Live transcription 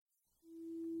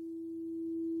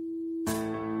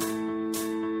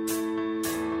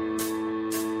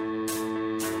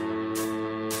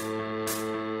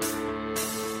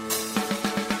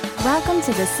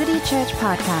Welcome to the City Church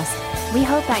Podcast. We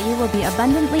hope that you will be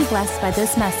abundantly blessed by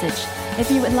this message. If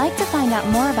you would like to find out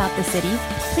more about the city,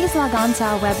 please log on to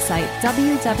our website,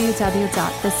 www.thecity.sg.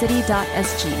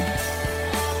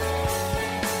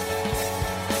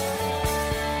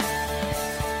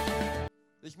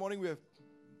 This morning we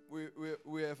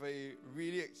have a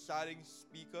really exciting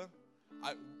speaker.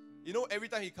 Every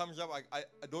time he comes up, I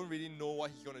don't really know what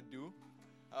he's gonna do.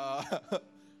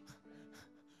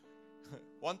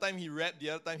 One time he rapped, the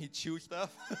other time he chewed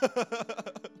stuff.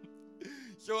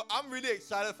 So I'm really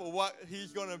excited for what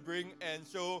he's gonna bring. And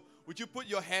so, would you put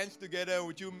your hands together?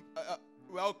 Would you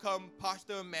welcome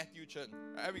Pastor Matthew Chern?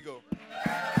 There we go.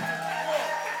 Thank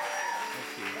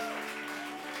you.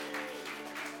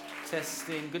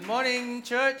 Testing. Good morning,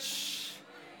 church.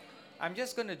 I'm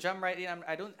just going to jump right in.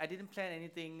 I didn't plan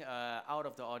anything out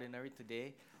of the ordinary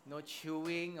today. No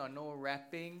chewing or no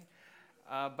rapping.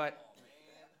 But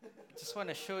just want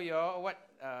to show you all what.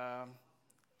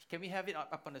 Can we have it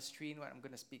up on the screen? What I'm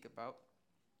going to speak about.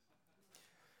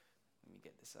 Let me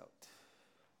get this out.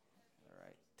 All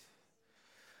right.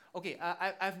 Okay.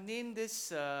 I've named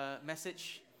this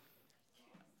message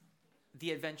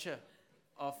 "The Adventure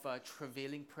of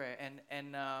Travailing Prayer,"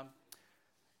 and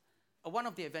one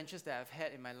of the adventures that I've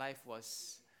had in my life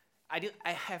was, I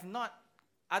have not,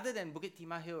 other than Bukit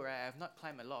Timah Hill, right? I have not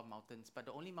climbed a lot of mountains, but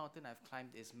the only mountain I've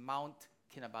climbed is Mount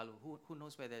Kinabalu. Who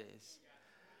knows where that is?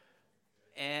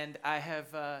 And I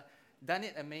have done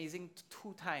it amazing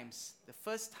 2 times. The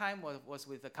first time was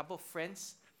with a couple of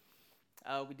friends.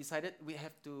 We decided we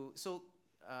have to. So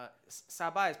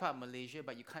Sabah is part of Malaysia,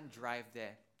 but you can't drive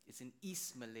there. It's in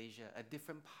East Malaysia, a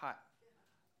different part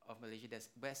of Malaysia. There's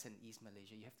West and East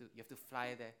Malaysia. You have to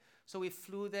fly there. So we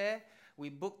flew there. We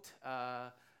booked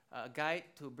a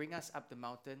guide to bring us up the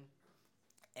mountain,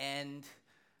 and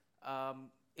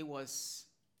it was.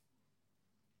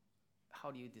 How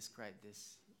do you describe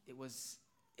this? It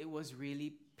was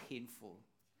really painful.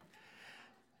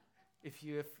 If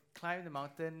you have climbed the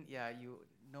mountain, yeah, you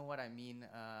know what I mean.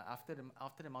 After the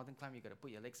mountain climb, you got to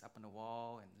put your legs up on the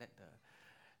wall and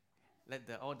let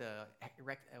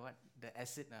the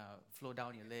acid flow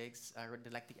down your legs, the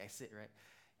lactic acid, right?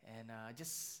 And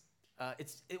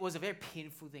it was a very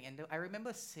painful thing. And I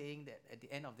remember saying that at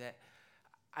the end of that,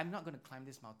 I'm not going to climb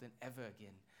this mountain ever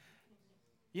again.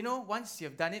 You know, once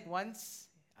you've done it once,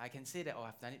 I can say that,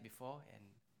 I've done it before, and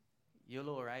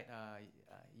YOLO, right?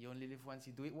 You only live once,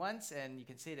 you do it once, and you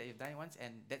can say that you've done it once,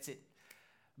 and that's it.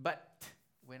 But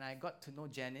when I got to know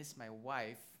Janice, my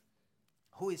wife,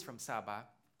 who is from Sabah,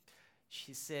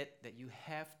 she said that you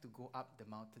have to go up the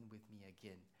mountain with me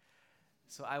again.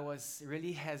 So I was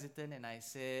really hesitant, and I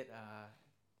said,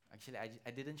 actually,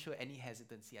 I didn't show any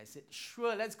hesitancy. I said,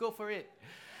 sure, let's go for it.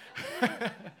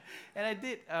 And I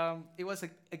did. It was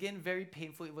again very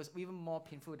painful. It was even more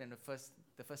painful than the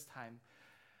first time.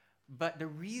 But the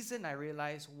reason I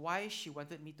realized why she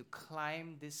wanted me to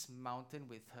climb this mountain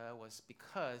with her was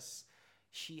because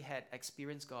she had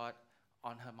experienced God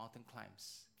on her mountain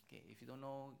climbs. Okay, if you don't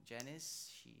know Janice,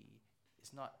 she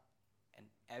is not an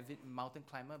avid mountain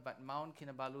climber, but Mount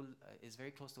Kinabalu is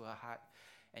very close to her heart,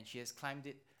 and she has climbed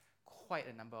it quite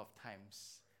a number of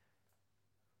times.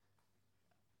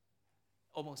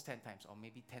 Almost 10 times, or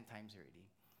maybe 10 times already.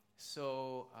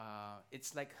 So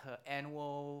it's like her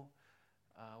annual,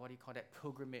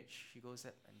 pilgrimage. She goes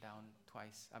up and down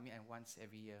and once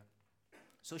every year.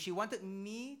 So she wanted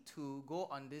me to go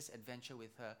on this adventure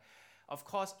with her. Of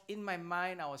course, in my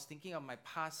mind, I was thinking of my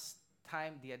past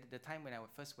time, the time when I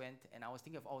first went, and I was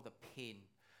thinking of all the pain.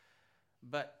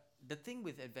 But the thing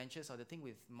with adventures, or the thing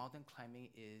with mountain climbing,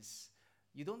 is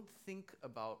you don't think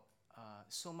about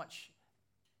so much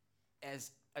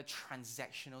as a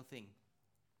transactional thing.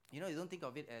 You don't think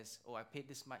of it as, I paid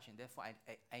this much and therefore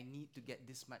I need to get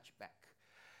this much back.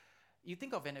 You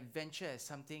think of an adventure as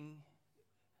something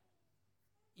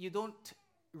you don't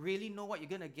really know what you're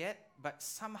going to get, but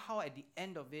somehow at the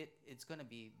end of it, it's going to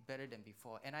be better than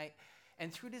before.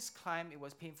 And through this climb, it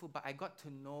was painful, but I got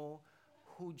to know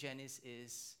who Janice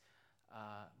is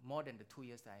more than the 2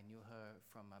 years that I knew her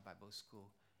from Bible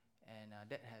school. And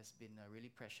that has been a really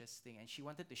precious thing. And she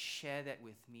wanted to share that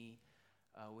with me,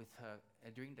 with her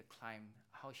during the climb,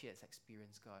 how she has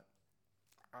experienced God.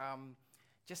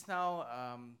 Just now,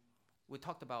 we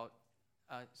talked about,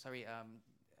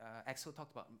 Axel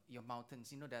talked about your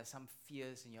mountains. There are some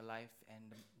fears in your life,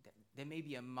 and there may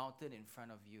be a mountain in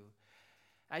front of you.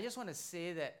 I just want to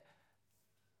say that,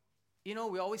 we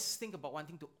always think about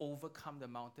wanting to overcome the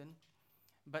mountain,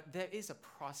 but there is a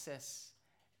process.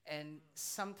 And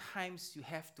sometimes you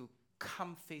have to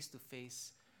come face to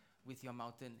face with your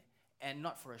mountain, and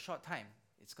not for a short time.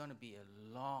 It's going to be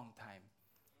a long time.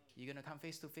 You're going to come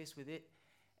face to face with it,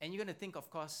 and you're going to think, of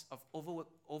course, of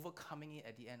overcoming it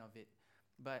at the end of it.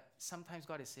 But sometimes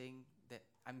God is saying that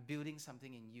I'm building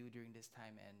something in you during this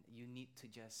time, and you need to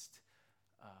just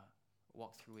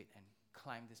walk through it and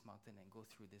climb this mountain and go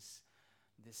through this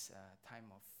time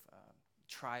of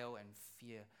trial and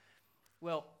fear.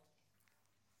 Well,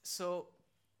 so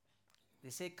they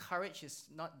say courage is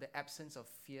not the absence of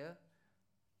fear.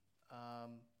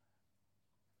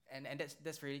 And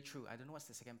that's really true. I don't know what's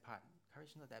the second part.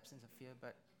 Courage is not the absence of fear,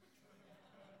 but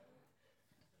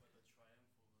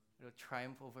it'll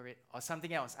triumph over it, or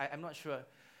something else. I'm not sure.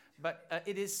 But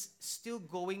it is still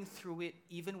going through it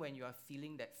even when you are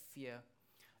feeling that fear.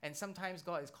 And sometimes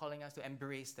God is calling us to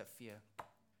embrace that fear.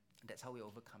 That's how we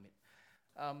overcome it.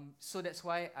 So that's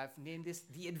why I've named this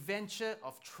The Adventure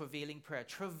of Travailing Prayer.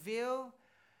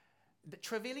 The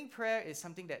travailing prayer is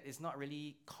something that is not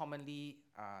really commonly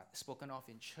spoken of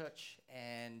in church.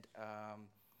 And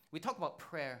we talk about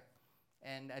prayer,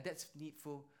 and that's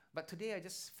needful. But today I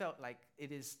just felt like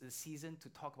it is the season to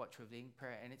talk about travailing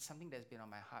prayer, and it's something that's been on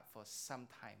my heart for some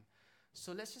time.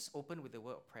 So let's just open with the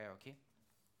word of prayer, okay?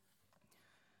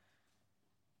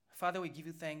 Father, we give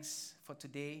you thanks for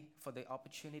today, for the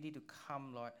opportunity to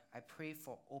come, Lord. I pray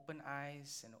for open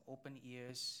eyes and open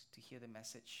ears to hear the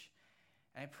message.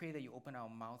 And I pray that you open our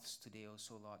mouths today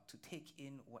also, Lord, to take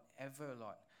in whatever,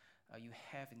 Lord, you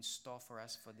have in store for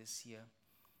us for this year.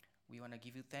 We want to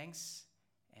give you thanks,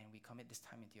 and we commit this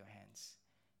time into your hands.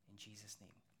 In Jesus' name,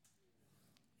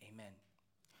 amen.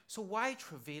 So why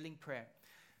travailing prayer?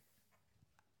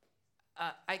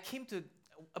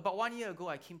 About 1 year ago,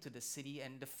 I came to the city,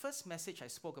 and the first message I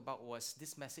spoke about was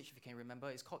this message, if you can remember.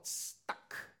 It's called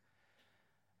Stuck.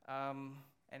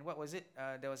 And what was it?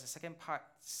 There was a second part,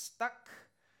 stuck,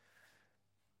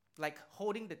 like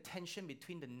holding the tension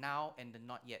between the now and the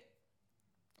not yet.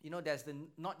 You know, there's the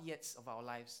not yets of our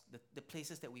lives, the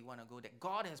places that we want to go, that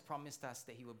God has promised us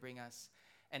that he will bring us.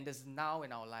 And there's now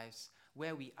in our lives,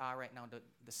 where we are right now,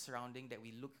 the surrounding that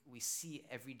we see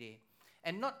every day.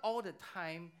 And not all the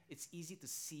time it's easy to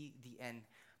see the end,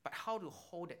 but how to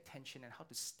hold that tension and how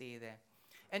to stay there.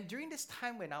 And during this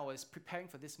time when I was preparing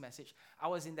for this message, I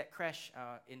was in that crash,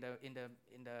 in the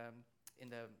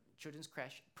children's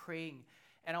crash, praying.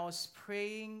 And I was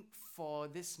praying for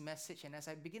this message. And as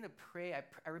I began to pray,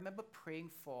 I remember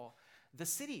praying for the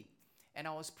city. And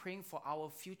I was praying for our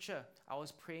future. I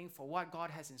was praying for what God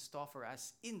has in store for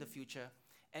us in the future.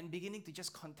 And beginning to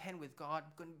just contend with God,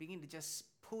 beginning to just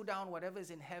pull down whatever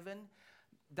is in heaven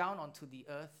down onto the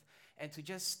earth, and to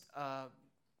just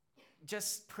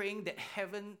praying that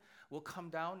heaven will come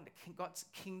down, that God's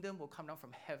kingdom will come down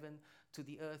from heaven to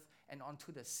the earth and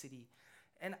onto the city.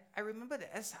 And I remember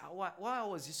that while I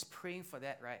was just praying for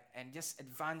that, right, and just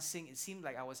advancing, it seemed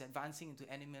like I was advancing into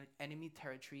enemy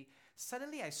territory.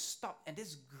 Suddenly I stopped, and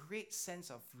this great sense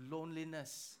of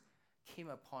loneliness came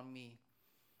upon me.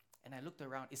 And I looked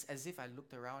around. It's as if I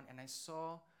looked around and I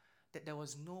saw that there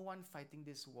was no one fighting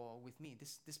this war with me,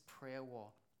 this prayer war.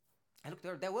 I looked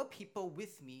around. There were people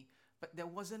with me, but there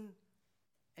wasn't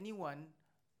anyone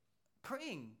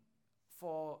praying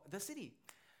for the city.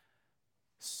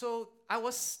 So I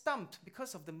was stumped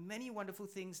because of the many wonderful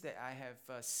things that I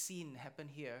have seen happen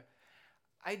here.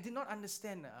 I did not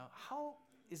understand how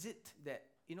is it that,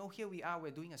 here we are,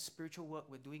 we're doing a spiritual work,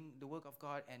 we're doing the work of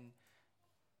God, and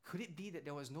could it be that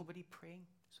there was nobody praying?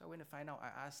 So I went to find out.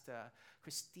 I asked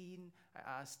Christine,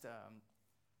 I asked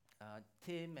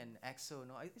Tim and Axel,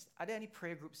 are there any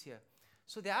prayer groups here?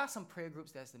 So there are some prayer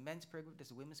groups. There's the men's prayer group, there's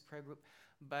the women's prayer group,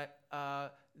 but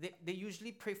they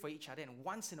usually pray for each other, and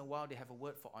once in a while they have a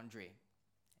word for Andre,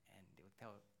 and they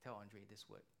will tell Andre this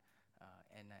word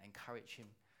and encourage him.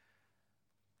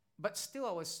 But still,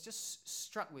 I was just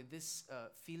struck with this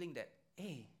feeling that,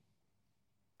 hey,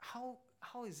 how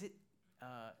is it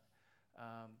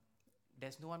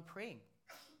there's no one praying?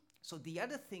 So the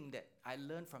other thing that I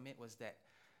learned from it was that,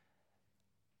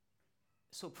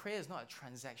 so prayer is not a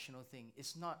transactional thing.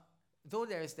 It's not, though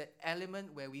there is that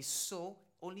element where we sow,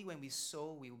 only when we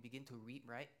sow we will begin to reap,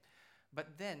 right?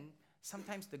 But then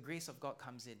sometimes the grace of God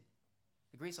comes in.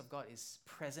 The grace of God is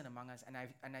present among us, and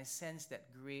I sense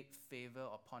that great favor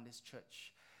upon this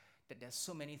church, that there's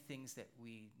so many things that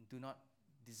we do not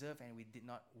deserve and we did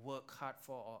not work hard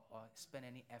for or spend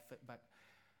any effort, but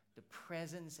the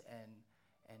presence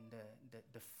and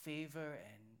the favor,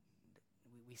 and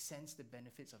we sense the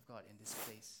benefits of God in this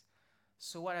place.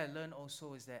 So what I learned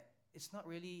also is that it's not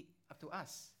really up to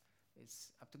us.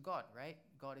 It's up to God, right?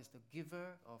 God is the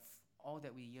giver of all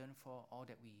that we yearn for, all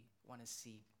that we want to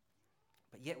see.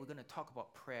 But yet we're going to talk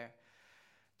about prayer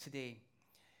today.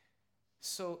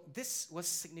 So this was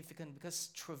significant because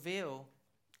travail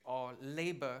or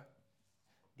labor,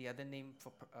 the other name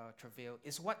for travail,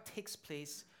 is what takes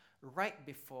place right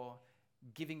before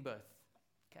giving birth.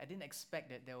 Okay, I didn't expect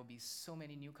that there will be so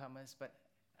many newcomers, but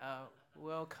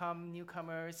welcome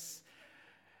newcomers.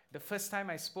 The first time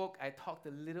I spoke, I talked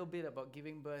a little bit about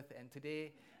giving birth, and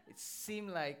today it seemed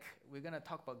like we're going to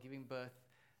talk about giving birth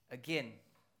again.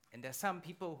 And there are some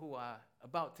people who are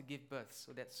about to give birth,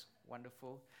 so that's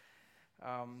wonderful.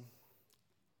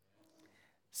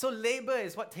 So labor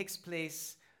is what takes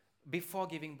place before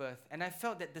giving birth. And I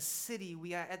felt that the city,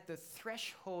 we are at the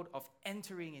threshold of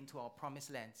entering into our promised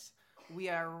lands. We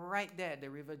are right there at the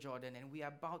River Jordan, and we are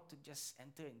about to just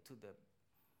enter into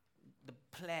the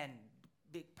plan,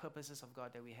 big purposes of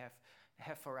God that we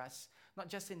have for us, not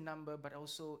just in number, but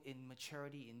also in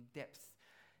maturity, in depth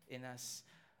in us.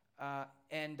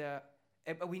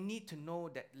 But we need to know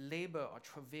that labor or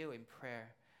travail in prayer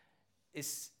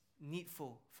is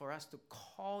needful for us to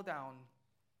call down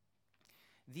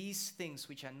these things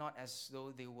which are not as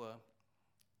though they were,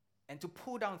 and to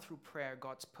pull down through prayer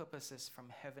God's purposes from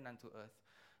heaven unto earth.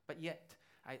 But yet,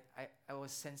 I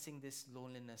was sensing this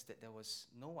loneliness, that there was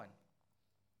no one.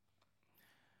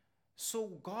 So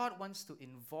God wants to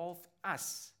involve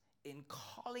us in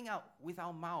calling out with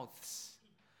our mouths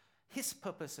His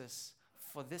purposes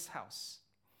for this house.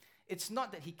 It's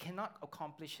not that He cannot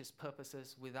accomplish His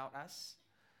purposes without us,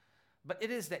 but it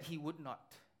is that He would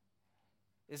not.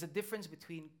 There's a difference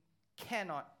between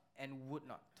cannot and would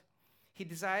not. He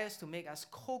desires to make us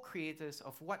co-creators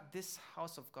of what this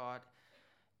house of God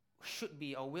should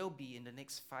be or will be in the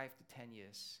next 5 to 10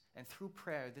 years. And through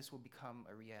prayer, this will become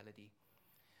a reality.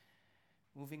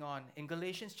 Moving on, in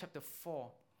Galatians chapter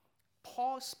 4,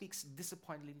 Paul speaks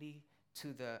disappointingly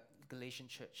to the Galatian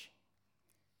church.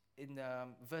 In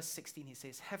verse 16, he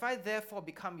says, "Have I therefore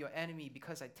become your enemy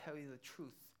because I tell you the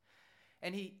truth?"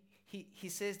 And he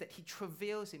says that he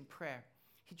travails in prayer.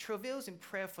 He travails in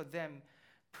prayer for them,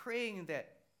 praying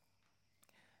that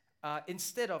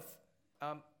instead of,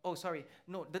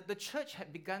 the church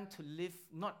had begun to live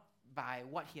not by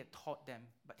what he had taught them,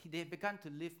 but they had begun to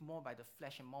live more by the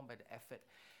flesh and more by the effort.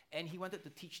 And he wanted to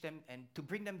teach them and to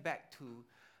bring them back to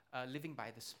living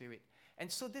by the Spirit.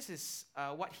 And so this is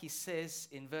what he says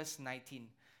in verse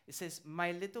 19. It says,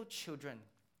 "My little children,"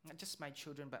 not just my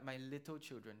children, but my little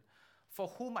children, "for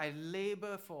whom I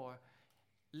labor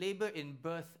in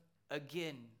birth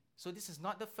again." So this is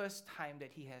not the first time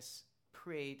that he has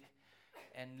prayed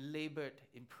and labored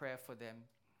in prayer for them.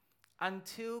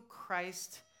 "Until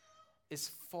Christ is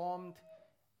formed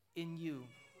in you."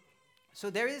 So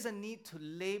there is a need to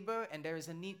labor and there is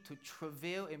a need to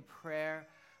travail in prayer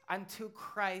until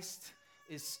Christ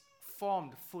is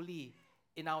formed fully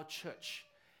in our church.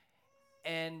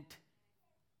 And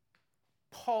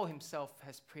Paul himself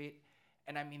has prayed,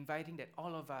 and I'm inviting that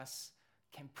all of us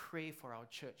can pray for our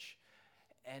church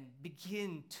and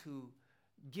begin to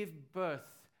give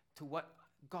birth to what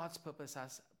God's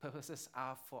purposes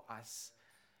are for us.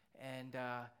 And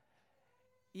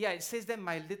it says that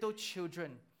my little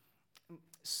children.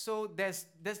 So there's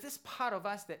this part of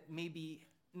us that may be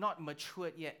not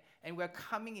matured yet, and we're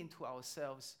coming into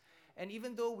ourselves. And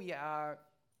even though we are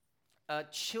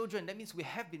children, that means we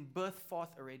have been birthed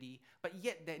forth already, but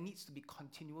yet there needs to be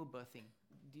continual birthing.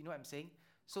 Do you know what I'm saying?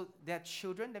 So they're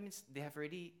children, that means they have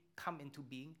already come into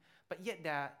being, but yet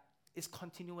there is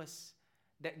continuous.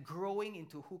 That growing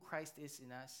into who Christ is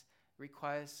in us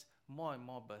requires more and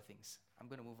more birthings. I'm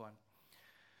going to move on.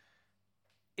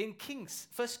 In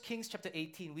 1 Kings chapter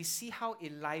 18, we see how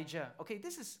Elijah,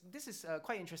 this is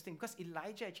quite interesting because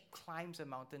Elijah actually climbs a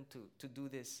mountain to do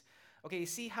this. Okay, you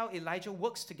see how Elijah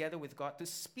works together with God to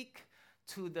speak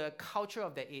to the culture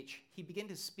of the age. He began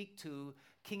to speak to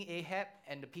King Ahab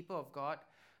and the people of God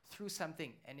through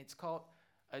something, and it's called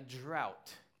a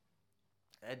drought.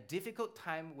 A difficult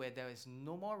time where there is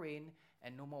no more rain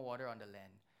and no more water on the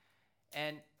land.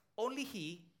 And only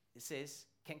he, it says,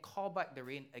 can call back the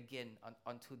rain again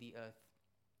onto the earth.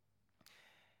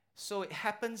 So it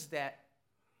happens that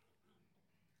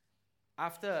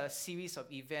after a series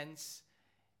of events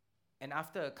and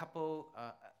after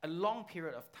a long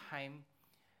period of time,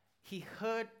 he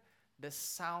heard the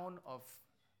sound of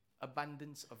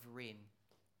abundance of rain.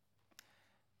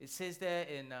 It says there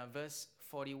in verse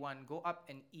 41, "Go up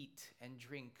and eat and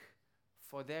drink,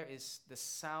 for there is the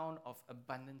sound of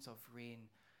abundance of rain."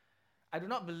 I do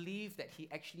not believe that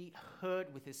he actually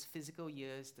heard with his physical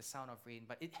ears the sound of rain,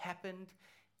 but it happened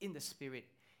in the spirit.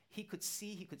 He could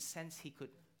see, he could sense, he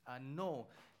could know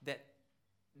that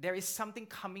there is something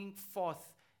coming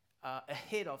forth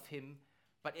ahead of him,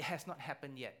 but it has not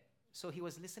happened yet. So he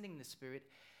was listening in the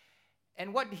spirit,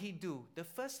 And what did he do? The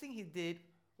first thing he did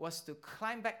was to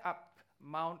climb back up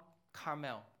Mount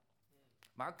Carmel.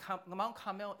 Mount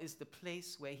Carmel is the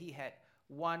place where he had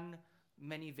won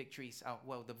many victories.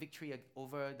 The victory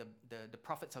over the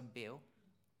prophets of Baal.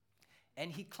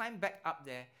 And he climbed back up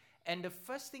there. And the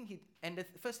first thing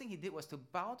he did was to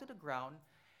bow to the ground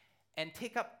and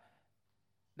take up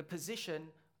the position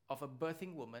of a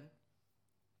birthing woman,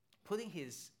 putting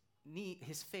his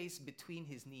face between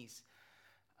his knees,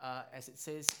 as it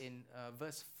says in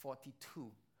verse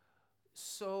 42.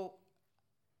 So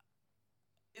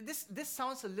this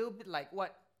sounds a little bit like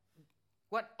what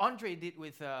Andre did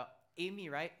with Amy,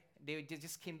 right? They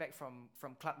just came back from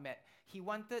Club Med. He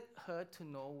wanted her to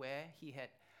know where he had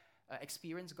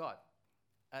experienced God,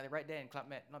 right there in Club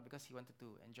Med, not because he wanted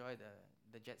to enjoy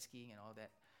the jet skiing and all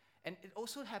that. And it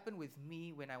also happened with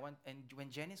me when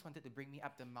Janice wanted to bring me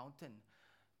up the mountain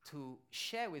to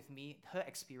share with me her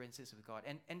experiences with God.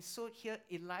 And so here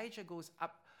Elijah goes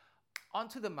up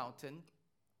onto the mountain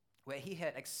where he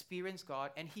had experienced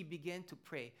God, and he began to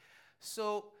pray.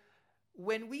 So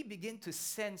when we begin to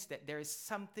sense that there is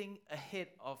something ahead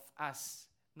of us,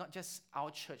 not just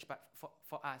our church, but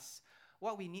for us,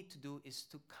 what we need to do is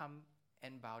to come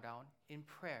and bow down in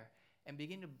prayer and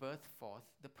begin to birth forth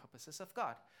the purposes of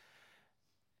God.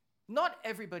 Not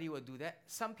everybody will do that.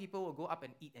 Some people will go up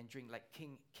and eat and drink like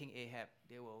King Ahab.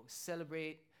 They will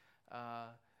celebrate.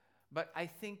 But I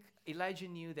think Elijah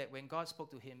knew that when God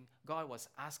spoke to him, God was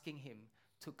asking him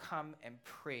to come and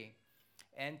pray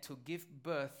and to give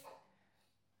birth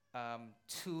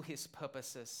to his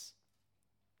purposes.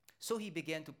 So he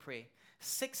began to pray.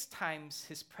 6 times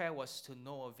his prayer was to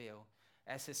no avail,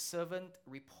 as his servant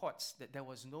reports that there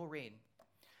was no rain.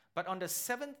 But on the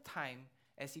 7th time,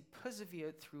 as he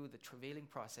persevered through the travailing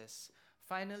process,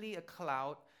 finally a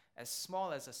cloud as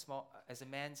small as a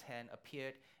man's hand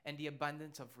appeared, and the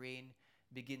abundance of rain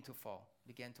began to fall.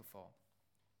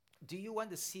 Do you want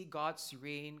to see God's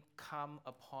rain come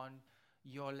upon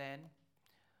your land,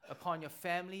 upon your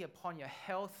family, upon your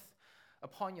health,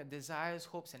 upon your desires,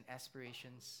 hopes, and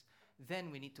aspirations?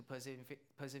 Then we need to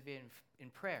persevere in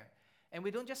prayer. And we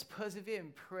don't just persevere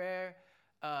in prayer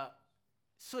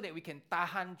so that we can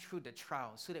tahan through the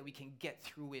trial, so that we can get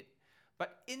through it.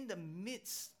 But in the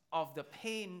midst of the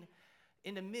pain,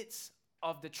 in the midst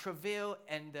of the travail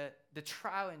and the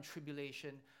trial and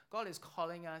tribulation, God is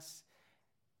calling us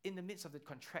in the midst of the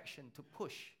contraction to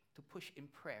push in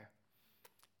prayer,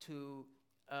 to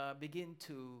begin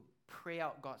to pray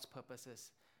out God's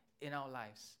purposes in our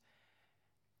lives.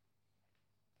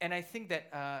 And I think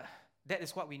that that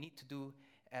is what we need to do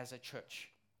as a church.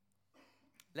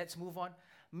 Let's move on.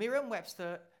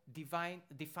 Merriam-Webster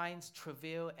defines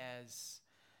travail as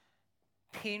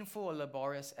painful or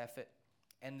laborious effort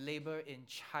and labor in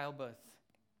childbirth.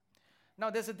 Now,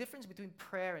 there's a difference between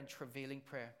prayer and travailing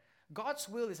prayer. God's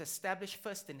will is established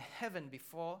first in heaven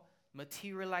before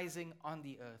materializing on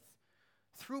the earth.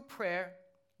 Through prayer,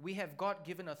 we have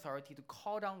God-given authority to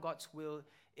call down God's will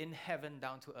in heaven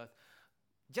down to earth.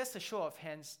 Just a show of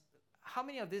hands, how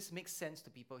many of this makes sense to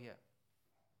people here?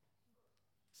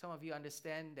 Some of you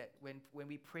understand that when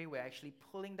we pray, we're actually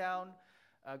pulling down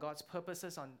God's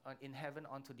purposes in heaven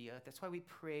onto the earth. That's why we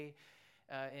pray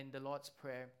in the Lord's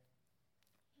Prayer.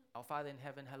 Our Father in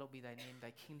heaven, hallowed be thy name.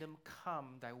 Thy kingdom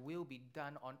come, thy will be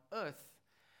done on earth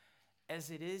as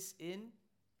it is in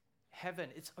heaven.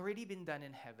 It's already been done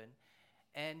in heaven.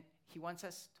 And he wants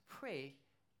us to pray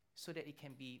so that it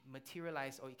can be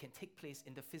materialized, or it can take place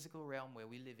in the physical realm where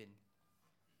we live in.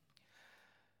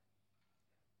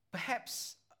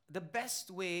 Perhaps the best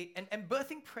way, and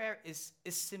birthing prayer is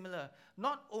similar.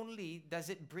 Not only does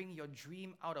it bring your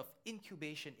dream out of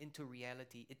incubation into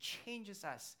reality, it changes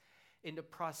us in the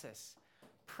process.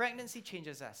 Pregnancy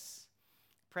changes us.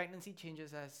 Pregnancy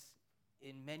changes us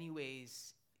in many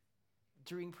ways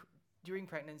during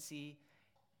pregnancy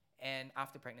and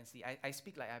after pregnancy. I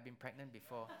speak like I've been pregnant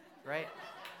before, right?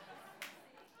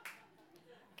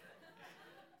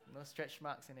 No stretch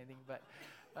marks and anything, but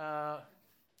I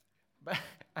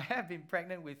have been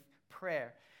pregnant with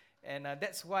prayer. And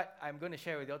that's what I'm going to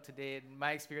share with you all today,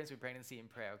 my experience with pregnancy in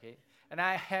prayer, okay? And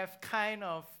I have kind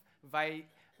of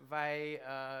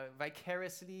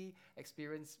vicariously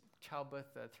experienced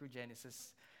childbirth through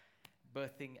Genesis'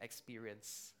 birthing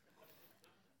experience.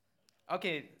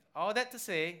 Okay, all that to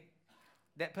say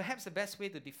that perhaps the best way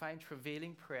to define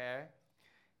travailing prayer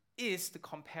is to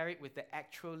compare it with the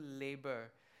actual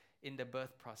labor in the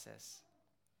birth process.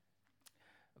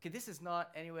 Okay, this is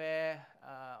not anywhere.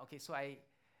 So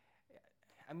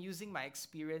I'm using my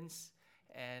experience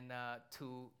and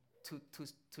to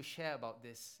share about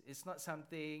this. It's not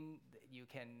something that you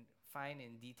can find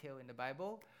in detail in the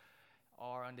Bible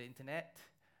or on the internet.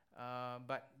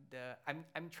 But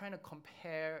I'm trying to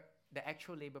compare the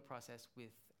actual labor process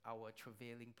with our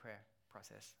travailing prayer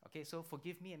process. Okay, so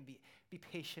forgive me and be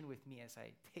patient with me as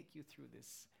I take you through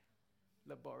this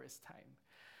laborious time.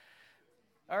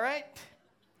 All right?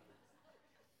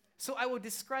 So I will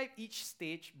describe each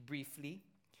stage briefly.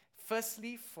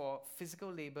 Firstly, for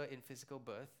physical labor in physical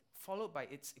birth, followed by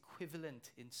its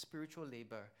equivalent in spiritual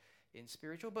labor in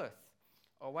spiritual birth,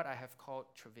 or what I have called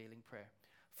travailing prayer.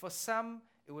 For some,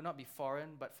 it will not be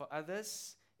foreign, but for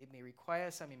others, it may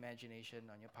require some imagination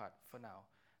on your part for now,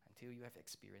 until you have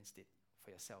experienced it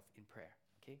for yourself in prayer.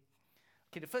 Okay,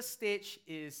 the first stage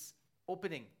is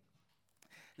opening.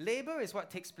 Labor is what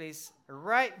takes place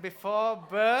right before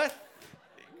birth.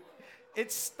 It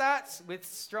starts with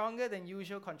stronger than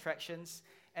usual contractions,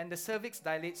 and the cervix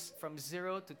dilates from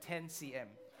 0 to 10 cm.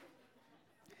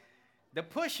 The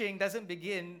pushing doesn't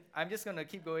begin. I'm just going to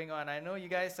keep going on. I know you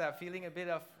guys are feeling a bit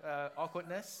of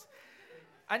awkwardness.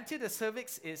 Until the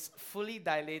cervix is fully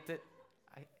dilated.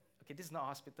 Okay, this is not a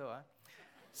hospital.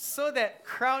 So that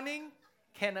crowning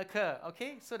can occur.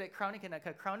 Okay, so that crowning can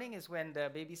occur. Crowning is when the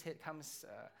baby's head comes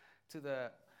to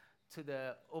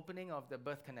the opening of the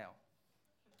birth canal.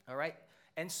 All right?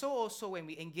 And so also when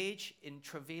we engage in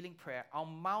travailing prayer, our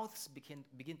mouths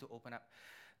begin to open up.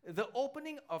 The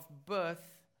opening of birth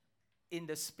in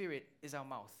the spirit is our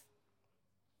mouth.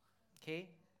 Okay?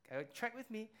 Track with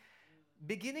me.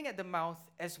 Beginning at the mouth,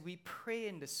 as we pray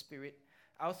in the spirit,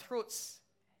 our throats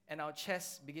and our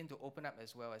chests begin to open up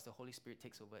as well as the Holy Spirit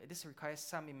takes over. This requires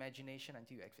some imagination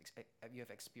until you have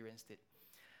experienced it.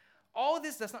 All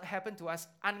this does not happen to us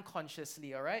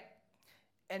unconsciously, all right?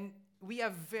 And we are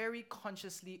very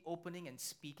consciously opening and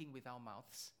speaking with our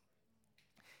mouths.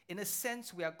 In a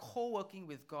sense, we are co-working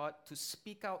with God to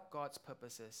speak out God's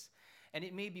purposes. And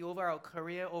it may be over our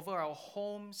career, over our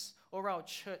homes, over our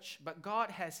church, but God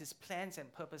has His plans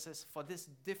and purposes for these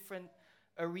different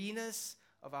arenas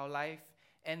of our life,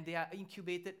 and they are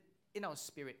incubated in our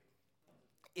spirit.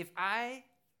 If I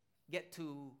get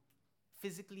to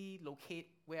physically locate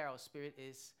where our spirit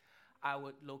is, I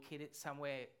would locate it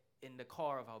somewhere in the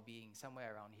core of our being,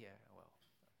 somewhere around here, well,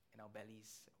 in our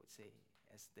bellies, I would say,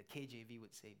 as the KJV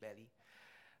would say, belly.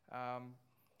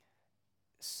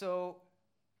 So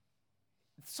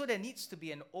there needs to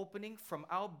be an opening from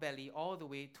our belly all the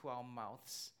way to our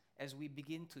mouths as we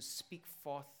begin to speak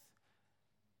forth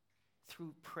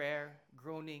through prayer,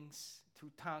 groanings,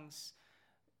 through tongues,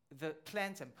 the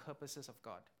plans and purposes of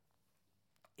God.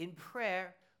 In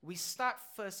prayer, we start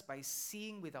first by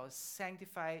seeing with our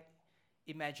sanctified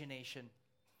imagination.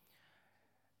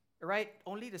 Right?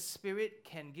 Only the Spirit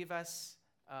can give us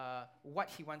what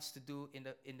He wants to do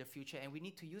in the future, and we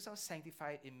need to use our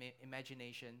sanctified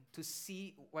imagination to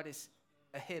see what is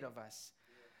ahead of us.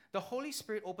 The Holy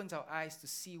Spirit opens our eyes to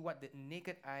see what the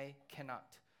naked eye cannot.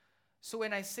 So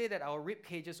when I say that our rib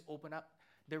cages open up,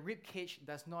 the rib cage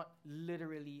does not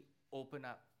literally open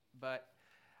up, but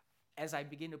as I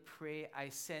begin to pray, I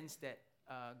sense that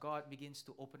God begins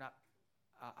to open up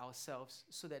ourselves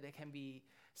so that there can be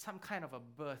some kind of a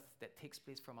birth that takes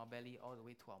place from our belly all the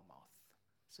way to our mouth.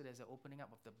 So there's an opening up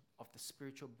of the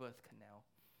spiritual birth canal.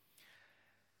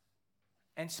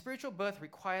 And spiritual birth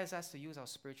requires us to use our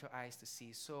spiritual eyes to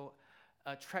see. So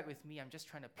track with me. I'm just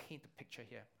trying to paint a picture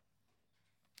here.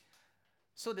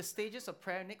 So the stages of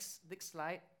prayer, next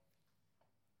slide.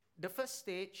 The first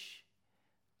stage,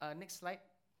 next slide.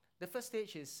 The first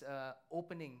stage is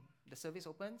opening. The cervix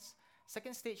opens.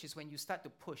 Second stage is when you start to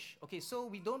push. Okay, so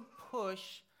we don't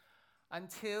push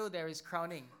until there is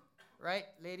crowning. Right,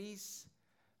 ladies?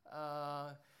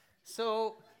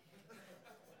 So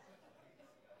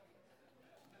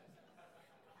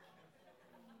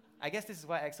I guess this is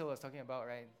what Axel was talking about,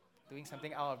 right? Doing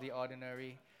something out of the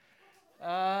ordinary.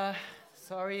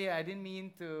 Sorry, I didn't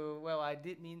mean to. Well, I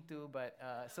did mean to, but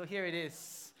so here it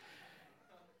is.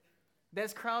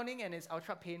 There's crowning, and it's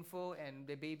ultra painful, and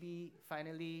the baby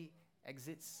finally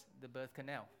exits the birth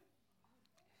canal.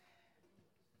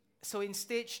 So in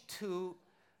stage 2,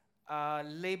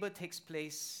 labor takes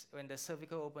place when the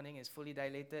cervical opening is fully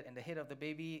dilated and the head of the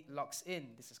baby locks in.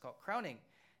 This is called crowning.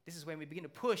 This is when we begin to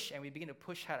push, and we begin to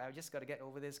push hard. I've just got to get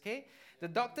over this, okay? The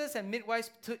doctors and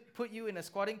midwives put you in a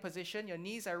squatting position. Your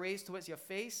knees are raised towards your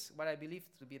face, what I believe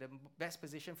to be the best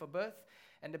position for birth.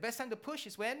 And the best time to push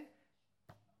is when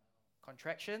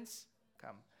contractions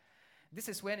come. This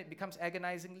is when it becomes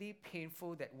agonizingly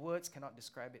painful that words cannot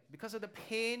describe it. Because of the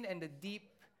pain and the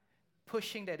deep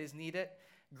pushing that is needed,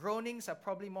 groanings are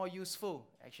probably more useful,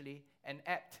 actually, and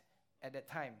apt at that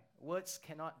time. Words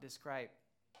cannot describe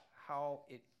how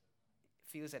it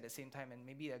feels at the same time, and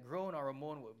maybe a groan or a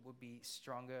moan would be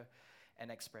stronger an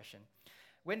expression.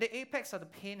 When the apex of the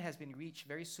pain has been reached,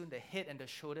 very soon the head and the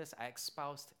shoulders are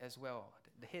espoused as well,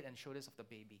 the head and shoulders of the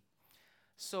baby.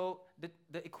 So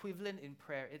the equivalent in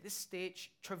prayer, at this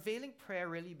stage, travailing prayer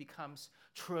really becomes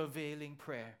travailing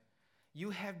prayer.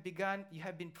 You have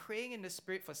been praying in the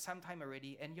Spirit for some time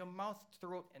already, and your mouth,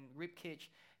 throat, and rib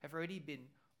cage have already been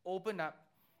opened up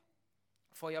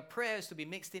for your prayers to be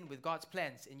mixed in with God's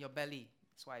plans in your belly.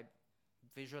 That's why I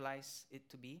visualize it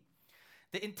to be.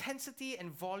 The intensity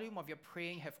and volume of your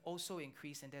praying have also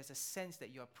increased, and there's a sense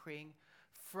that you are praying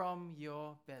from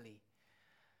your belly.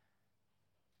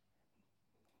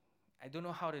 I don't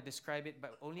know how to describe it,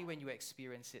 but only when you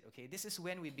experience it, okay? This is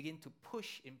when we begin to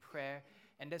push in prayer,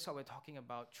 and that's what we're talking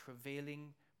about,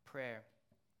 travailing prayer.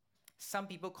 Some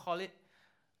people call it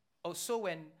also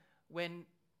when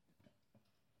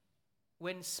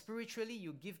spiritually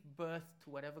you give birth to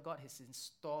whatever God has in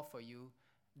store for you,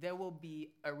 there will be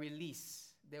a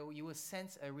release. You will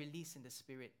sense a release in the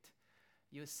Spirit.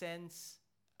 You sense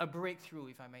a breakthrough,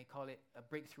 if I may call it, a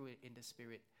breakthrough in the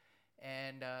Spirit.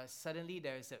 And suddenly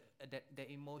there is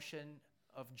the emotion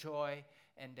of joy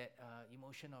and that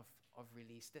emotion of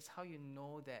release. That's how you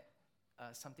know that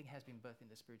something has been birthed in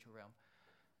the spiritual realm.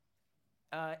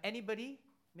 Anybody?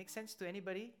 Make sense to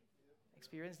anybody?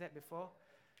 Experienced that before?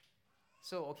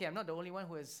 So, okay, I'm not the only one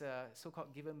who has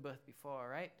so-called given birth before, all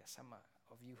right? There's some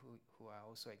of you who are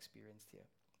also experienced here.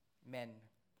 Men.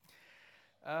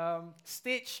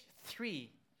 Stage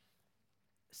 3.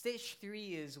 Stage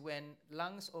 3 is when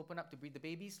lungs open up to breathe. The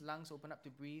baby's lungs open up to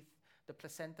breathe. The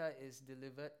placenta is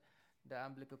delivered. The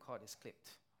umbilical cord is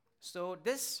clipped. So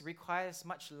this requires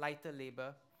much lighter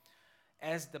labor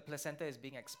as the placenta is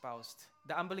being espoused.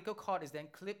 The umbilical cord is then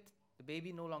clipped. The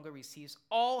baby no longer receives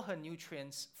all her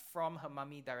nutrients from her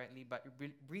mummy directly, but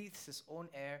breathes his own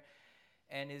air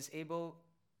and is able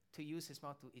to use his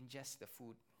mouth to ingest the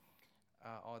food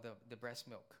or the breast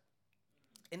milk.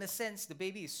 In a sense, the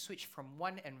baby is switched from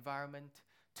one environment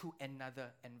to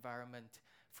another environment,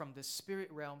 from the spirit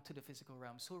realm to the physical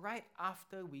realm. So right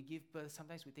after we give birth,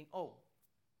 sometimes we think, oh,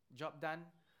 job done,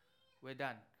 we're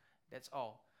done. That's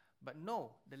all. But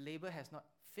no, the labor has not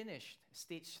finished.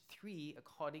 Stage 3,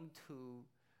 according to,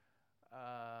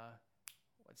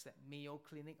 what's that, Mayo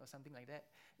Clinic or something like that,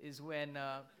 is when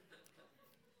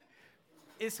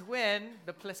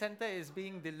the placenta is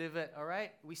being delivered, all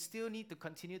right? We still need to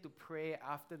continue to pray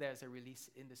after there's a release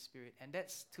in the Spirit. And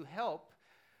that's to help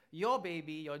your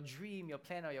baby, your dream, your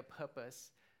plan, or your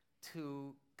purpose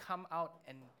to come out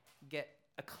and get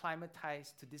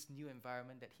acclimatized to this new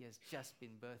environment that he has just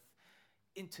been birthed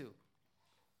into.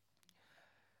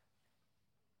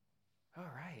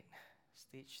 All right,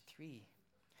 stage 3.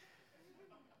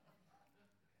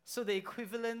 So the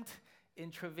equivalent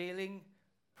in travailing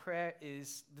prayer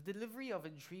is the delivery of a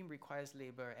dream requires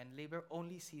labor, and labor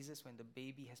only ceases when the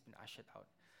baby has been ushered out.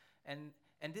 And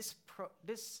this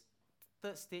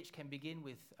third stage can begin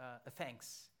with a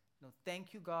thanks.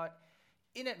 Thank you, God,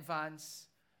 in advance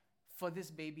for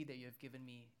this baby that you have given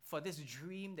me, for this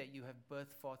dream that you have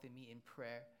birthed forth in me in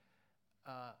prayer.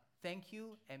 Thank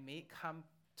you, and may it come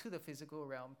to the physical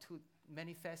realm to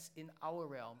manifest in our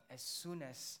realm as soon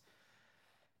as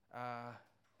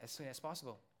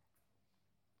possible.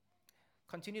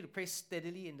 Continue to pray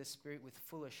steadily in the Spirit with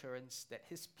full assurance that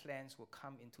His plans will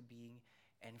come into being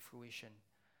and fruition.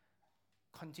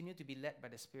 Continue to be led by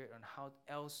the Spirit on how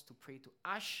else to pray to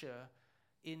usher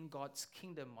in God's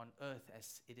kingdom on earth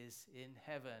as it is in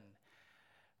heaven.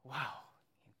 Wow.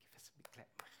 Give us a big clap.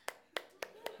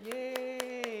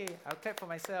 Yay! I'll clap for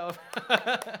myself.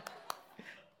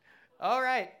 All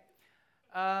right.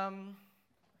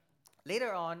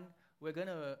 Later on, we're going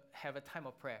to have a time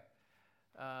of prayer.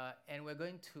 And we're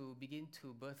going to begin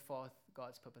to birth forth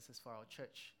God's purposes for our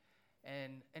church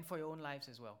and for your own lives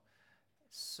as well.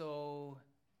 So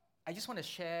I just want to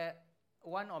share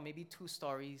one or maybe two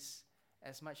stories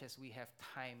as much as we have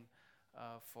time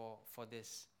for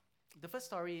this. The first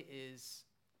story is,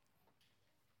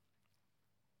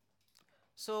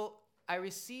 so I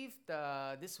received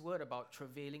this word about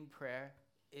travailing prayer.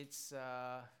 It's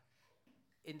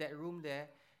in that room there.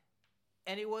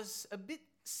 And it was a bit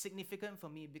significant for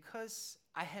me because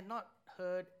I had not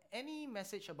heard any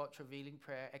message about travailing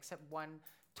prayer except one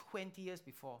 20 years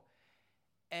before.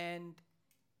 And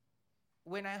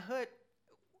when I heard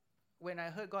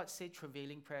God say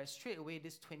travailing prayer, straight away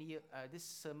this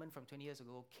sermon from 20 years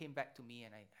ago came back to me,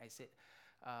 and I said,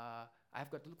 I've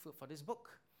got to look for this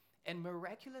book. And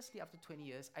miraculously, after 20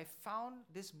 years, I found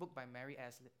this book by Mary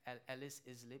Alice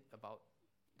Islip about,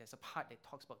 there's a part that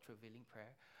talks about travailing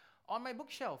prayer, on my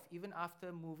bookshelf, even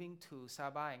after moving to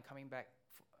Sabah and coming back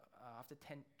after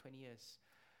 10, 20 years.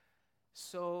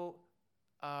 So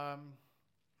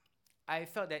I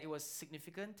felt that it was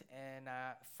significant, and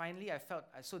finally I felt,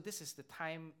 so this is the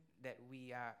time that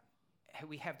we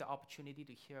have the opportunity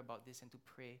to hear about this and to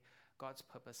pray God's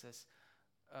purposes,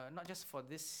 not just for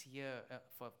this year,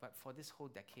 but for this whole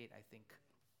decade, I think.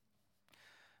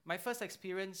 My first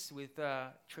experience with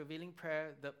Travailing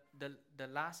Prayer, the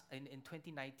last in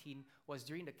 2019, was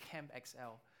during the Camp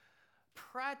XL.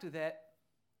 Prior to that,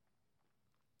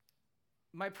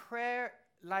 my prayer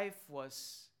life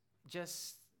was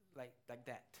just like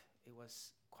that. It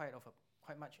was quite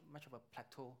much of a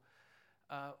plateau.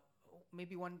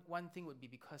 Maybe one thing would be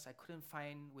because I couldn't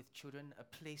find with children a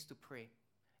place to pray,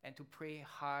 and to pray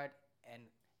hard, and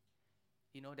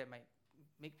that might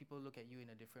make people look at you in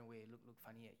a different way, look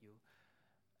funny at you.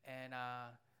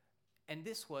 And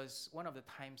this was one of the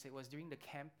times. It was during the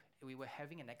camp. We were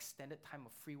having an extended time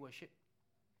of free worship,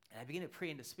 and I began to pray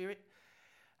in the Spirit.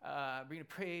 Began to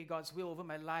pray God's will over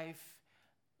my life.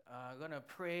 Gonna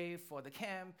pray for the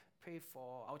camp, pray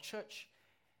for our church,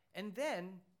 and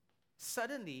then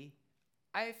suddenly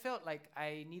I felt like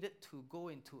I needed to go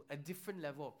into a different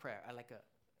level of prayer, like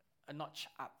a notch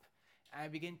up. I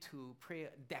began to pray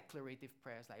declarative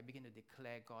prayers, like I began to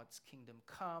declare God's kingdom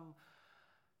come,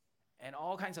 and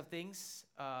all kinds of things.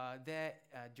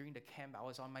 During the camp, I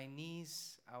was on my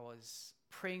knees. I was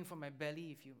praying for my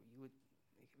belly,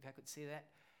 if I could say that,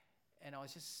 and I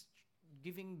was just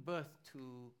giving birth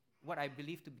to what I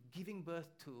believe to be giving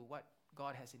birth to what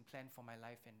God has in plan for my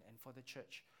life and for the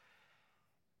church.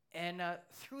 And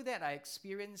through that, I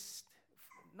experienced,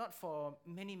 not for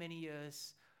many, many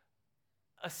years,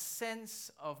 a sense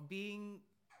of being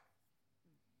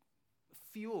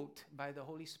fueled by the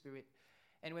Holy Spirit.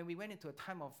 And when we went into a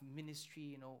time of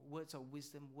ministry, words of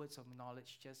wisdom, words of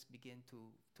knowledge just began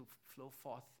to flow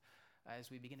forth as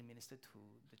we begin to minister to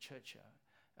the church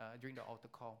during the altar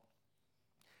call.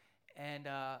 And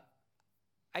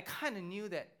I kind of knew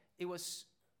that there was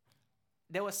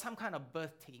some kind of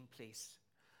birth taking place.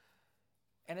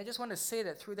 And I just want to say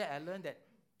that through that, I learned that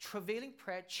travailing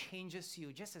prayer changes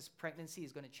you, just as pregnancy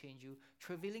is going to change you.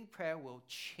 Travailing prayer will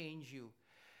change you.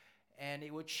 And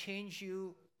it will change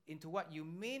you into what you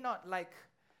may not like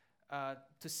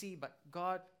to see, but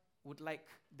God would like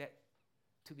that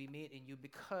to be made in you,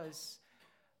 because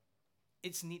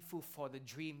it's needful for the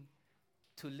dream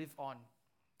to live on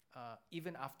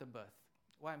even after birth.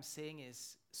 What I'm saying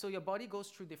is, so your body goes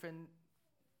through different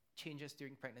changes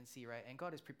during pregnancy, right? And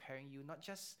God is preparing you not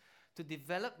just to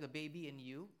develop the baby in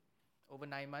you over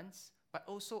 9 months, but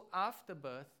also after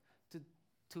birth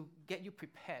to get you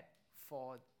prepared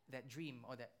for that dream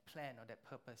or that plan or that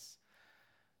purpose.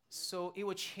 So it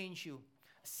will change you.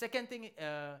 Second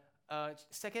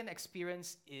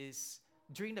experience is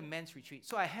during the men's retreat.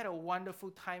 So I had a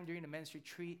wonderful time during the men's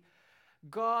retreat.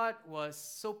 God was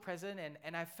so present,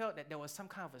 and I felt that there was some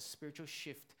kind of a spiritual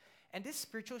shift. And this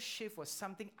spiritual shift was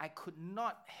something I could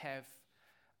not have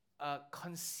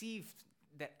conceived,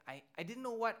 that I didn't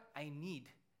know what I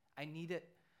needed.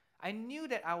 I knew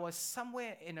that I was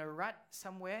somewhere in a rut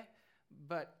somewhere,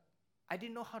 but I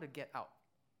didn't know how to get out.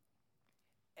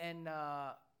 And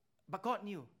but God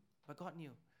knew.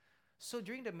 So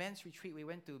during the men's retreat, we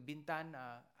went to Bintan.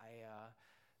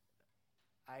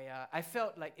 I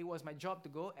felt like it was my job to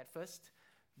go at first,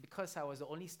 because I was the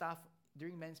only staff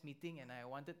during men's meeting, and I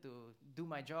wanted to do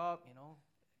my job,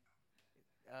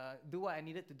 do what I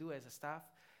needed to do as a staff.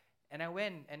 And I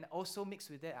went, and also mixed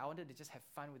with that, I wanted to just have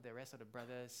fun with the rest of the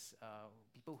brothers,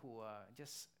 people who are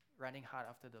just running hard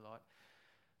after the Lord.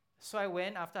 So I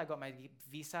went after I got my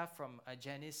visa from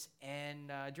Janice,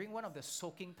 and during one of the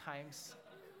soaking times,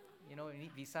 you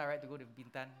need visa, right, to go to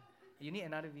Bintan. You need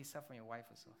another visa from your wife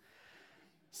also.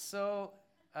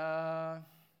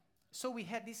 So we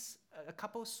had a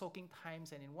couple soaking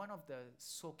times, and in one of the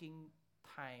soaking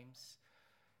times,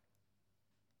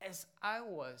 as I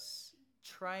was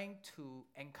trying to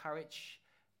encourage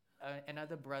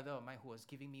another brother of mine who was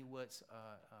giving me words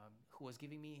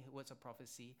of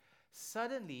prophecy,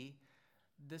 suddenly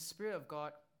the Spirit of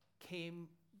God came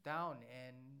down,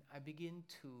 and I began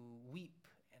to weep,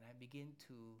 and I began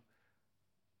to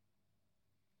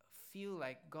feel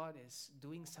like God is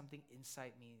doing something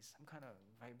inside me, some kind of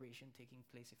vibration taking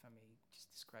place, if I may just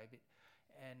describe it.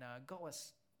 And God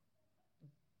was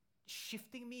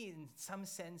shifting me in some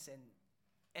sense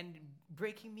and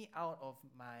breaking me out of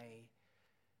my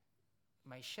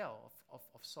shell of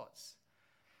sorts.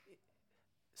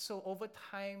 So over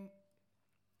time,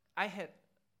 I had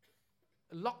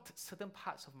locked certain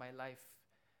parts of my life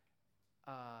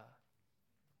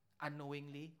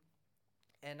unknowingly,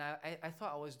 And I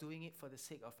thought I was doing it for the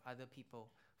sake of other people,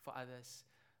 for others.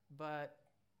 But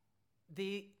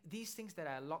these things that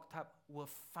I locked up were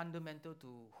fundamental to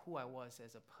who I was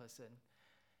as a person.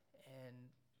 And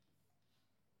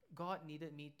God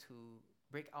needed me to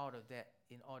break out of that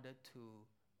in order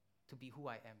to be who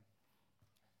I am.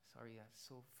 Sorry,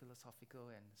 so philosophical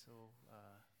and so,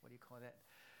 what do you call that?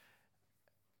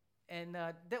 And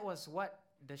that was what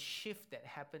the shift that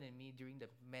happened in me during the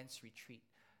men's retreat,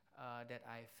 that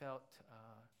I felt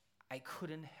I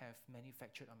couldn't have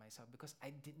manufactured on myself because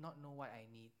I did not know what I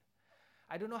need.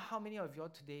 I don't know how many of you all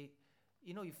today,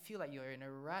 you feel like you're in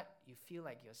a rut, you feel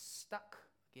like you're stuck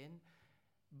again,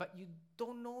 but you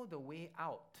don't know the way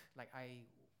out like I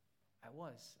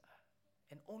was.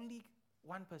 And only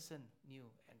one person knew,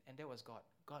 and that was God.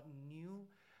 God knew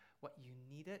what you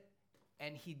needed,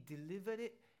 and He delivered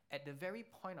it at the very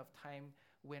point of time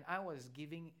when I was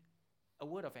giving a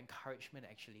word of encouragement,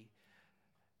 actually.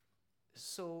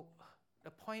 So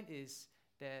the point is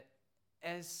that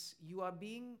as you are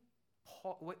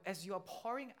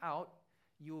pouring out,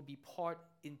 you will be poured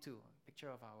into. Picture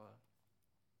of our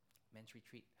men's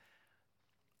retreat.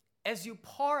 As you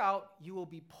pour out, you will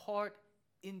be poured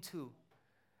into.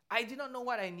 I did not know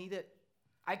what I needed.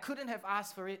 I couldn't have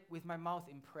asked for it with my mouth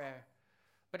in prayer.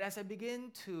 But as I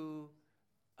begin to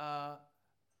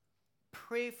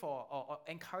pray for or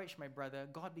encourage my brother,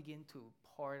 God began to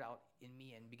pour it out in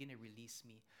me and begin to release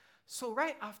me. So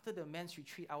right after the men's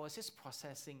retreat, I was just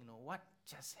processing, what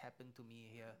just happened to me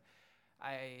here.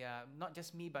 Not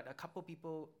just me, but a couple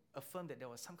people affirmed that there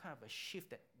was some kind of a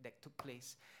shift that took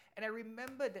place. And I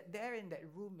remember that there in that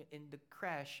room, in the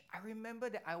crash, I remember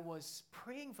that I was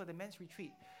praying for the men's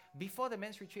retreat. Before the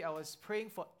men's retreat, I was praying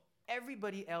for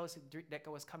everybody else that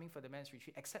was coming for the men's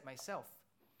retreat except myself.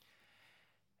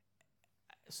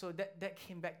 So that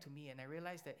came back to me, and I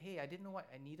realized that, hey, I didn't know what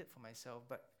I needed for myself,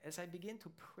 but as I began to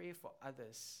pray for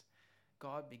others,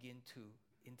 God began to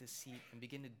intercede and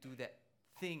begin to do that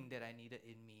thing that I needed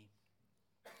in me.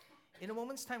 In a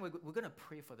moment's time, we're going to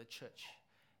pray for the church.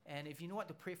 And if you know what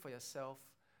to pray for yourself,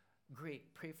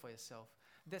 great, pray for yourself.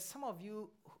 There's some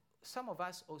of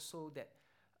us also that,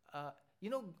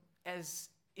 as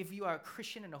if you are a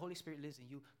Christian and the Holy Spirit lives in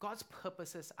you, God's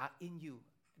purposes are in you.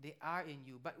 They are in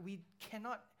you. But we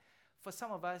cannot, for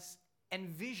some of us,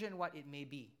 envision what it may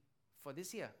be for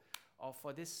this year or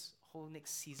for this whole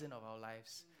next season of our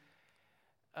lives.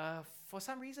 For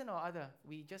some reason or other,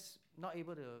 we just not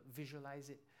able to visualize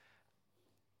it.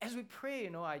 As we pray,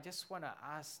 I just want to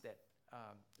ask that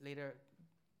later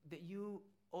that you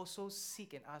also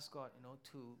seek and ask God,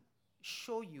 to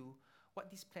show you what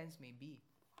these plans may be.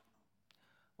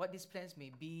 What these plans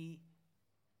may be,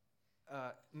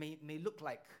 may look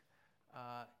like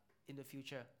in the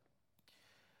future.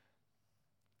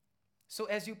 So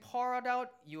as you pour it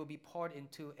out, you will be poured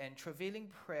into, and travailing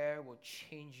prayer will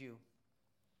change you.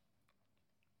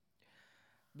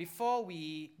 Before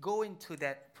we go into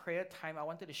that prayer time, I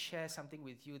wanted to share something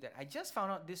with you that I just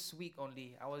found out this week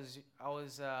only.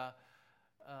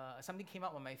 Something came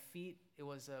up on my feed. It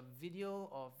was a video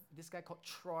of this guy called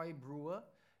Troy Brewer.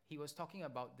 He was talking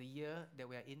about the year that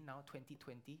we are in now,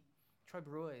 2020. Troy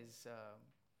Brewer is a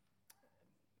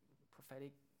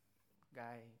prophetic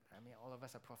guy. I mean, all of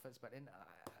us are prophets, but then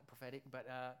prophetic.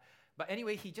 But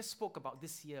anyway, he just spoke about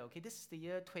this year. Okay, this is the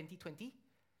year 2020,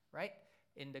 right?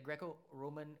 In the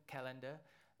Greco-Roman calendar.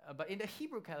 But in the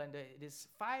Hebrew calendar, it is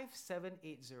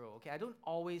 5780. Okay, I don't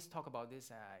always talk about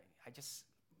this. I just,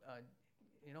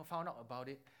 found out about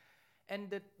it. And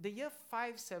the year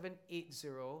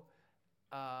 5780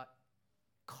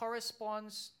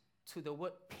 corresponds to the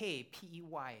word pay,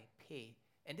 P-E-Y, pay.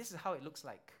 And this is how it looks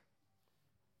like.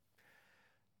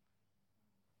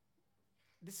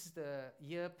 This is the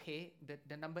year pay.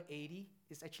 The number 80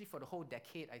 is actually for the whole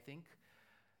decade, I think.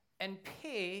 And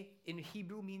pay in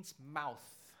Hebrew means mouth.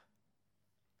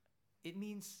 It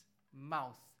means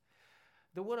mouth.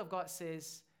 The Word of God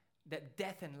says that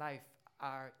death and life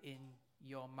are in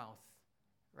your mouth,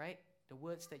 right? The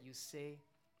words that you say,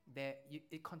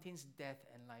 it contains death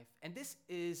and life. And this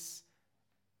is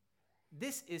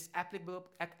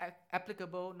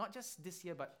applicable not just this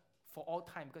year, but for all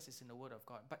time, because it's in the Word of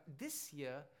God. But this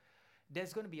year,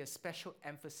 there's going to be a special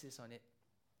emphasis on it,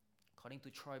 according to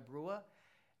Troy Brewer.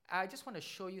 I just want to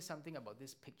show you something about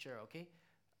this picture, okay?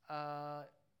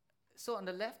 So on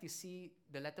the left, you see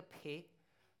the letter pay,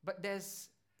 but there's,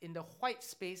 in the white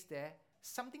space there,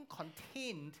 something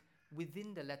contained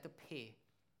within the letter pay.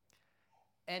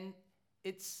 And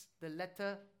it's the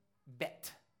letter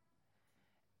bet.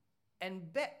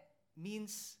 And bet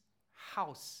means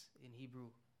house in Hebrew.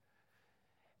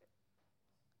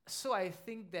 So I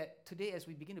think that today, as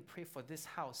we begin to pray for this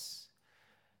house,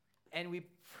 and we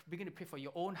begin to pray for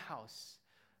your own house,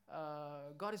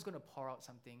 God is going to pour out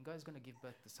something. God is going to give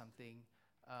birth to something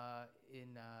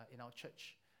in our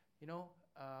church. You know,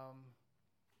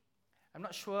 I'm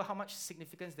not sure how much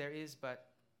significance there is, but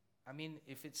I mean,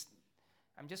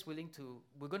 I'm just willing to.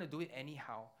 We're going to do it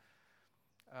anyhow.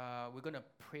 We're going to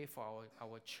pray for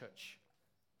our church.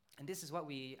 And this is what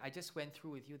I just went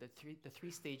through with you, the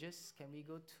three stages. Can we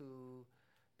go to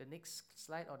the next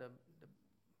slide, or the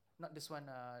not this one,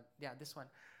 this one.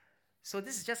 So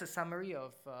this is just a summary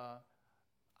of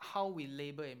how we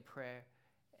labor in prayer.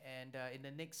 And in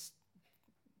the next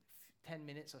 10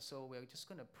 minutes or so, we're just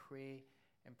going to pray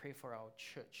for our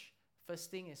church. First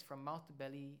thing is, from mouth to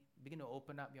belly, begin to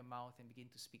open up your mouth and begin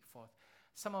to speak forth.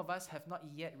 Some of us have not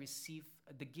yet received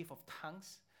the gift of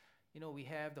tongues. You know, we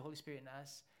have the Holy Spirit in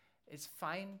us. It's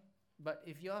fine, but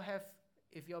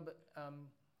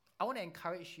I want to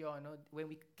encourage you all, when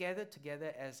we gather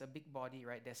together as a big body,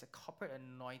 right, there's a corporate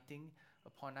anointing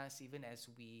upon us even as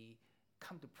we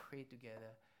come to pray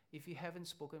together. If you haven't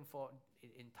spoken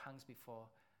in tongues before,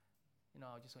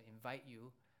 I just want to invite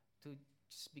you to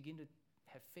just begin to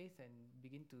have faith and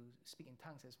begin to speak in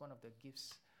tongues as one of the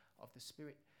gifts of the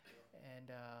Spirit.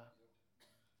 And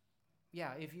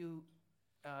if you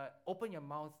open your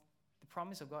mouth, the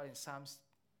promise of God in Psalms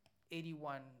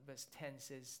 81 verse 10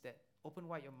 says that open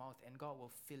wide your mouth and God will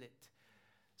fill it.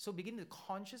 So begin to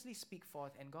consciously speak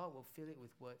forth and God will fill it with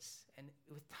words. And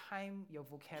with time, your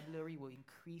vocabulary will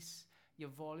increase, your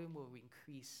volume will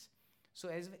increase. So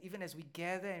even as we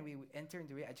gather and we enter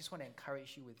into it, I just want to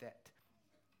encourage you with that.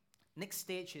 Next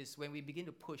stage is when we begin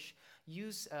to push.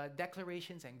 Use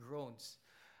declarations and groans.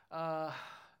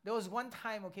 There was one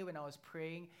time, when I was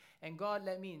praying and God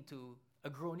led me into a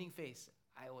groaning phase.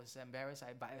 I was embarrassed,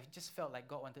 but I just felt like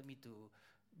God wanted me to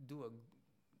do a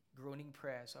groaning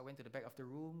prayer. So I went to the back of the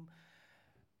room.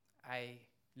 I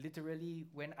literally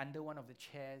went under one of the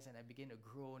chairs and I began to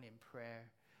groan in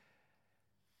prayer.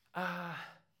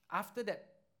 After that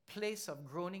place of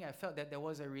groaning, I felt that there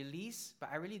was a release, but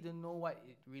I really didn't know what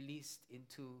it released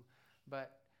into.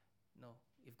 But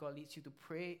if God leads you to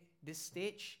pray this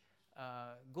stage,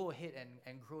 go ahead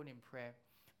and groan in prayer.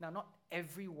 Now, not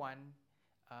everyone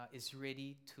is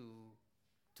ready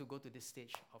to go to this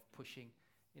stage of pushing.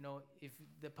 If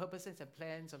the purposes and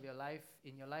plans of your life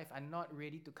are not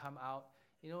ready to come out,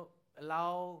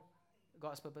 allow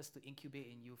God's purpose to incubate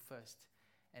in you first.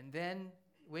 And then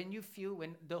when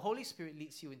the Holy Spirit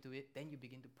leads you into it, then you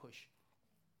begin to push.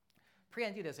 Pray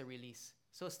until there's a release.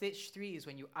 So stage 3 is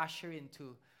when you usher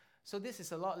into. So this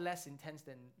is a lot less intense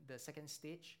than the second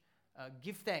stage.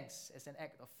 Give thanks as an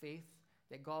act of faith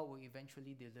that God will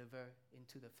eventually deliver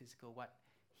into the physical what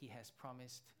He has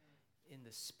promised in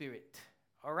the Spirit.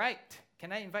 All right.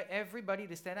 Can I invite everybody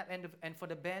to stand up and for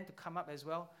the band to come up as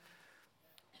well?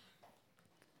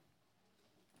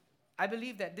 I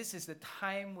believe that this is the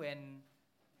time when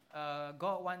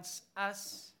God wants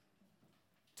us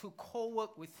to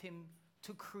co-work with Him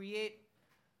to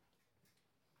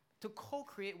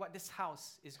co-create what this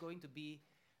house is going to be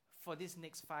for this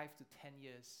next 5 to 10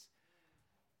 years.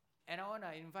 And I want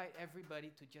to invite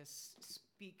everybody to just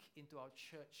speak into our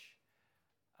church,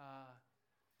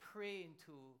 pray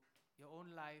into your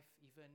own life, even